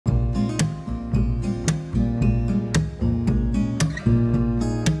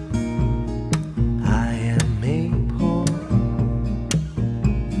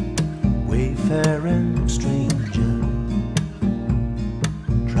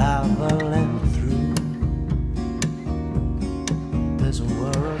traveling through this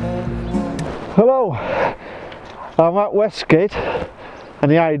world. Hello, I'm at Westgate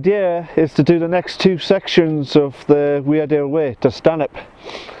and the idea is to do the next two sections of the Weardale Way to Stanhope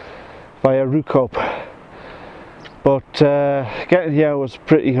via Roocope, but getting here was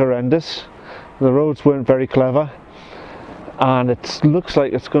pretty horrendous. The roads weren't very clever and it looks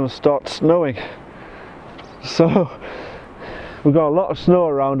like it's going to start snowing, so we've got a lot of snow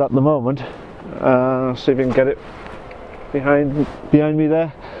around at the moment. See if we can get it behind me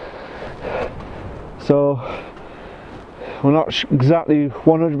there. So we're not exactly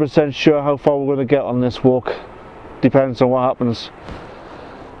 100% sure how far we're going to get on this walk. Depends on what happens.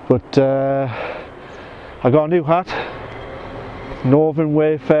 But I got a new hat, Northern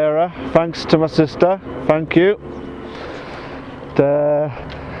Wayfarer, thanks to my sister, thank you.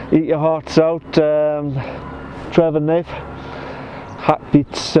 Eat your hearts out, Trevor Nath. Hat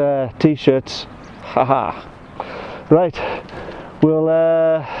beats t-shirts, haha. Right, we'll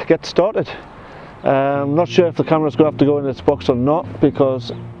get started. I'm not sure if the camera's going to have to go in its box or not,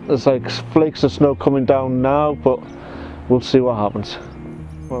 because there's like flakes of snow coming down now, but we'll see what happens.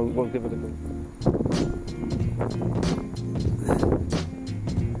 We'll give it a go.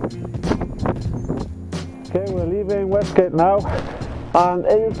 Okay, we're leaving Westgate now, and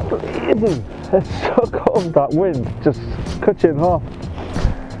it's freezing. It's so cold, that wind just cuts you in half.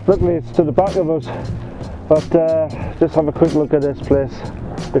 Luckily it's to the back of us, but just have a quick look at this place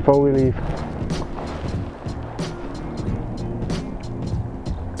before we leave.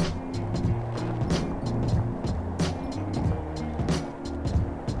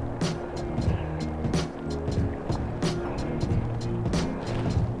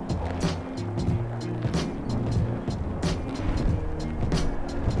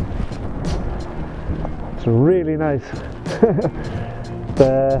 It's really nice.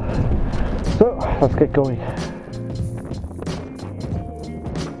 So let's get going.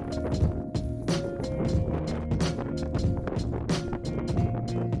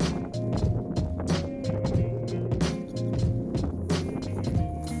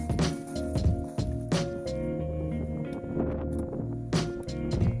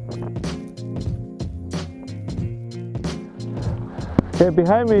 Here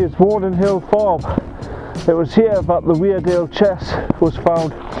behind me is Warden Hill farm. It was here that the Weardale chest was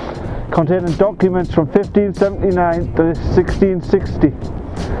found, containing documents from 1579 to 1660,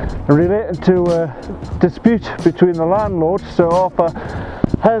 relating to a dispute between the landlord, Sir Arthur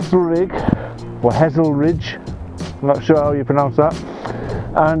Heselrig, or Heselridge, I'm not sure how you pronounce that,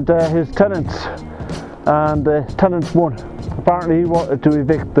 and his tenants, and the tenants won. Apparently he wanted to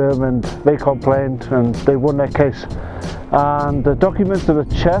evict them and they complained and they won their case. And the documents of the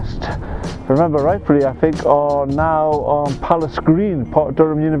chest, if I remember rightfully, I think are now on Palace Green, part of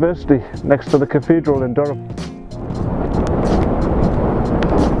Durham University, next to the cathedral in Durham.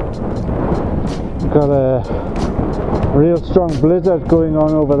 Got a real strong blizzard going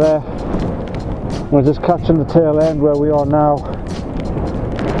on over there. We're just catching the tail end where we are now.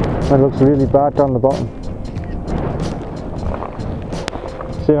 It looks really bad down the bottom.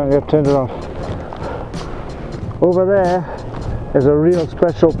 See if I can get turned around. Over there is a real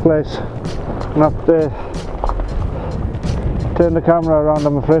special place. I'm going to have to turn the camera around,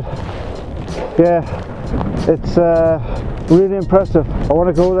 I'm afraid. Yeah, it's really impressive. I want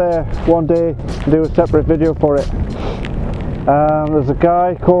to go there one day and do a separate video for it. There's a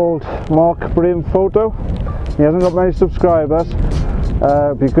guy called Mark Photo. He hasn't got many subscribers.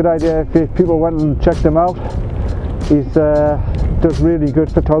 It'd be a good idea if people went and checked him out. He's does really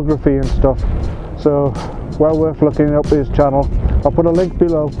good photography and stuff, so well worth looking up his channel. I'll put a link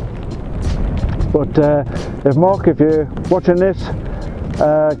below. But if you're watching this,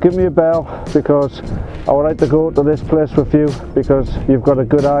 give me a bell, because I would like to go to this place with you, because you've got a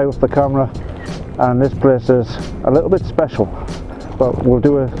good eye with the camera and this place is a little bit special, but we'll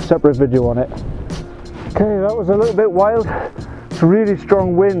do a separate video on it. Okay, that was a little bit wild. It's really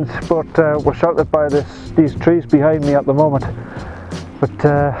strong winds, but we're sheltered by these trees behind me at the moment.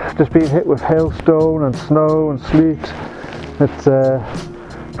 But just being hit with hailstone and snow and sleet, it's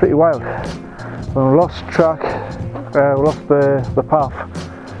pretty wild. We lost track, we lost the path.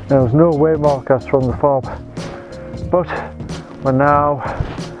 There was no waymarkers from the farm, but we're now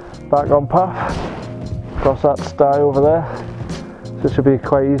back on path, across that sty over there. So it should be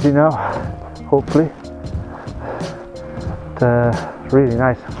quite easy now, hopefully. But, really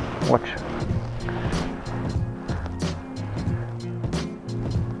nice. Watch.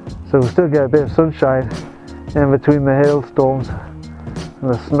 So we'll still get a bit of sunshine in between the hailstorms and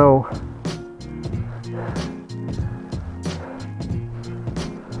the snow.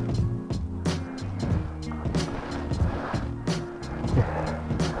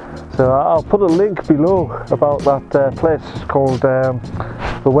 So I'll put a link below about that place. It's called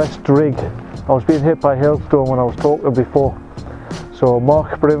the West Rig. I was being hit by a hailstorm when I was talking before. So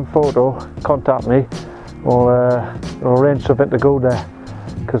mark Brim photo, contact me. We'll arrange something to go there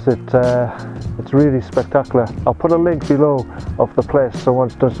because it's really spectacular. I'll put a link below of the place.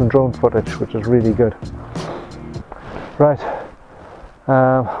 Someone's done some drone footage, which is really good. Right,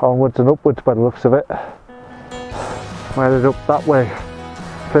 onwards and upwards by the looks of it. We headed up that way,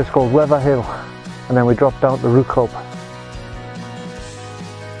 a place called Weardale Hill, and then we dropped down to Rookhope.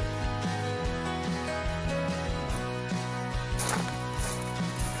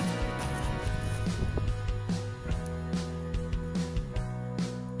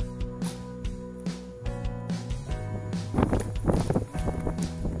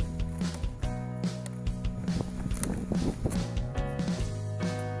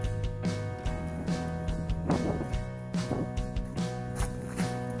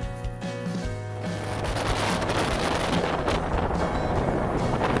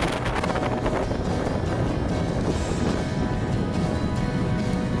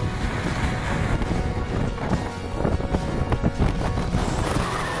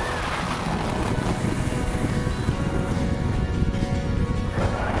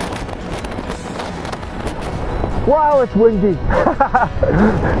 Wow, it's windy.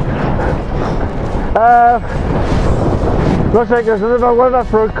 Looks like there's another weather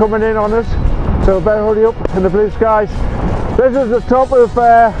front coming in on us, so better hurry up in the blue skies. This is the top of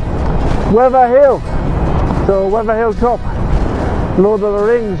Weardale Hill, so Weardale Hill top. Lord of the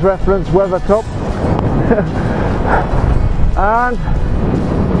Rings reference, Weather top. And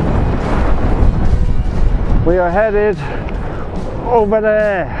we are headed over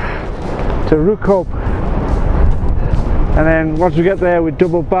there to Rookhope. And then once we get there, we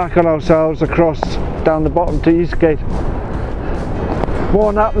double back on ourselves across down the bottom to Eastgate. More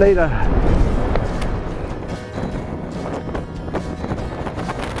on that later.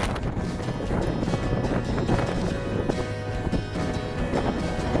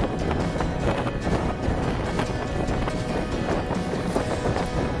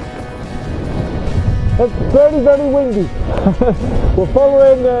 It's very, very windy. We're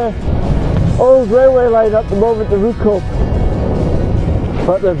following the old railway line at the moment to Rookhope.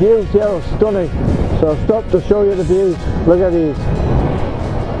 But the views here are stunning, so I'll stop to show you the views. Look at these.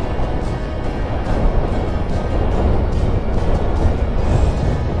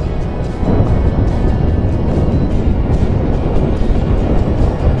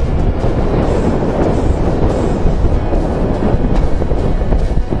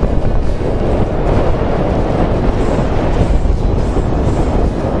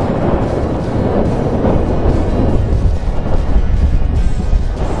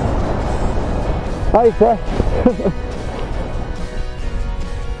 Hi, sir.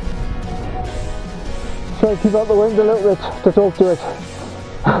 Try to keep out the wind a little bit to talk to it.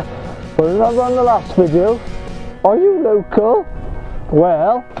 But remember on the last video, are you local?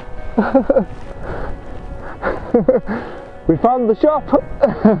 Well, we found the shop.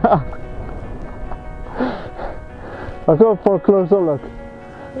 I'll go for a closer look.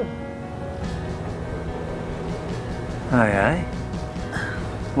 Aye, aye.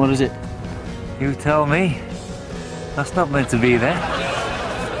 What is it? You tell me. That's not meant to be there.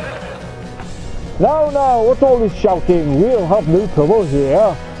 Now, what's all this shouting? We'll have no trouble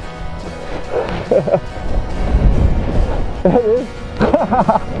here. There it is.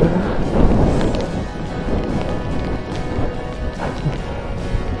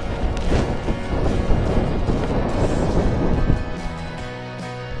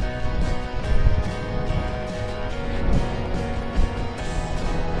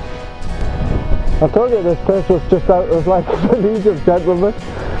 I told you this place was just out of like the League of Gentlemen.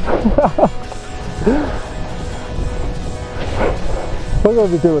 We're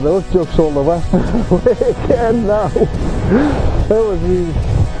going to be doing those jokes all the way again now. That was me.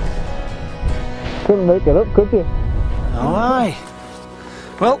 Couldn't make it up, could you? Oh, aye.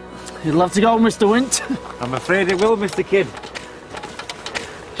 Well, you'll have to go, Mr. Wint. I'm afraid it will, Mr. Kidd.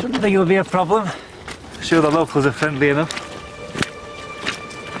 Shouldn't think it'll be a problem. I'm sure the locals are friendly enough.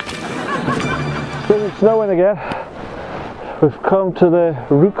 It's snowing again. We've come to the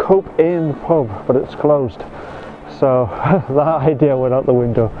Rookhope Inn pub, but it's closed. So that idea went out the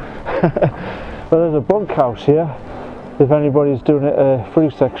window. But there's a bunkhouse here, if anybody's doing it a free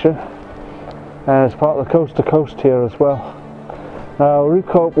section. And it's part of the coast to coast here as well. Now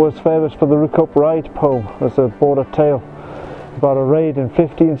Rookhope was famous for the Rookhope Ride poem as a border tale about a raid in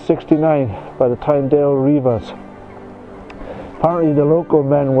 1569 by the Tynedale Reivers. Apparently the local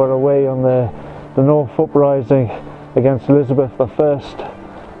men were away on the North Uprising against Elizabeth I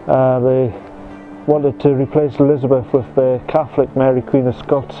They wanted to replace Elizabeth with the Catholic Mary Queen of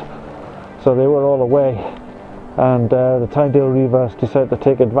Scots, so they were all away, and the Tynedale Reivers decided to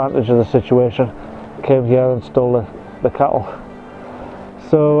take advantage of the situation, came here and stole the cattle.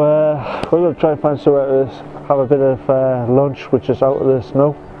 So we're going to try and find somewhere to have a bit of lunch, which is out of the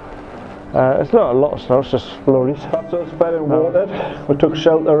snow. It's not a lot of snow, it's just flurries. That's us bedding watered. We took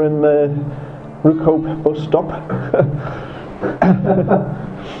shelter in the Rookhope bus stop.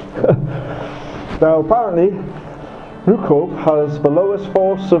 Now apparently Rookhope has the lowest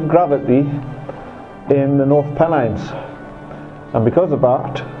force of gravity in the North Pennines, and because of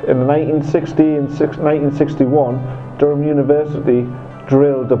that, in the 1960 and 1961, Durham University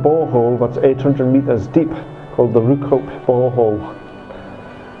drilled a borehole that's 800 metres deep called the Rookhope borehole,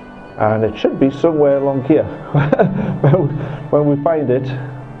 and it should be somewhere along here. When we find it,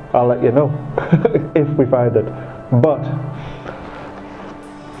 I'll let you know if we find it. But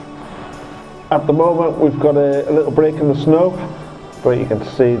at the moment we've got a little break in the snow, but you can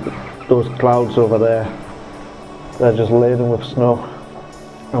see those clouds over there, they're just laden with snow,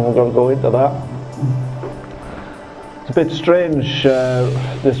 and we're going to go into that. It's a bit strange,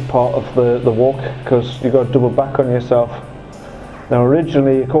 this part of the walk, because you've got to double back on yourself. Now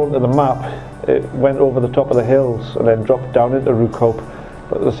originally, according to the map, it went over the top of the hills and then dropped down into Rookhope,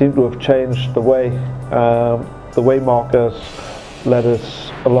 but they seem to have changed the way. The waymarkers led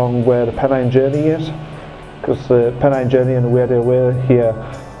us along where the Pennine Journey is, because the Pennine Journey and the Weardale Way here,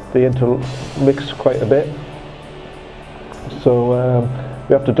 they intermix quite a bit. So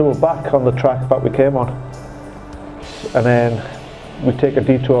we have to double back on the track that we came on, and then we take a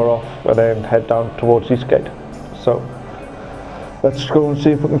detour off and then head down towards Eastgate. So let's go and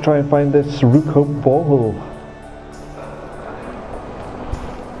see if we can try and find this Rookhope borehole.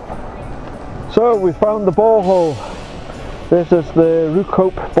 So we found the borehole. This is the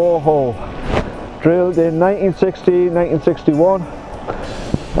Rookhope borehole, drilled in 1960, 1961,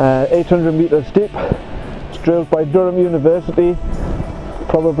 800 metres deep. It's drilled by Durham University,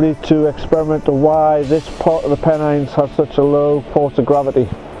 probably to experiment on why this part of the Pennines has such a low force of gravity.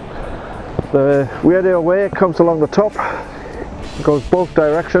 The Weardale Way comes along the top. It goes both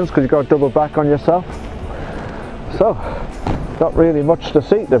directions because you've got to double back on yourself. So, not really much to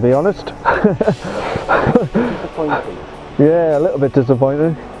see, to be honest. Disappointing. Yeah, a little bit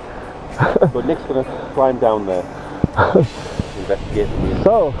disappointing. But Nick's going to climb down there, investigate the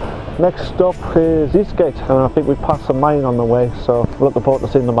So, next stop is Eastgate, and I think we passed a mine on the way, so looking forward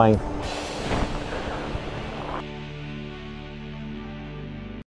to seeing the mine.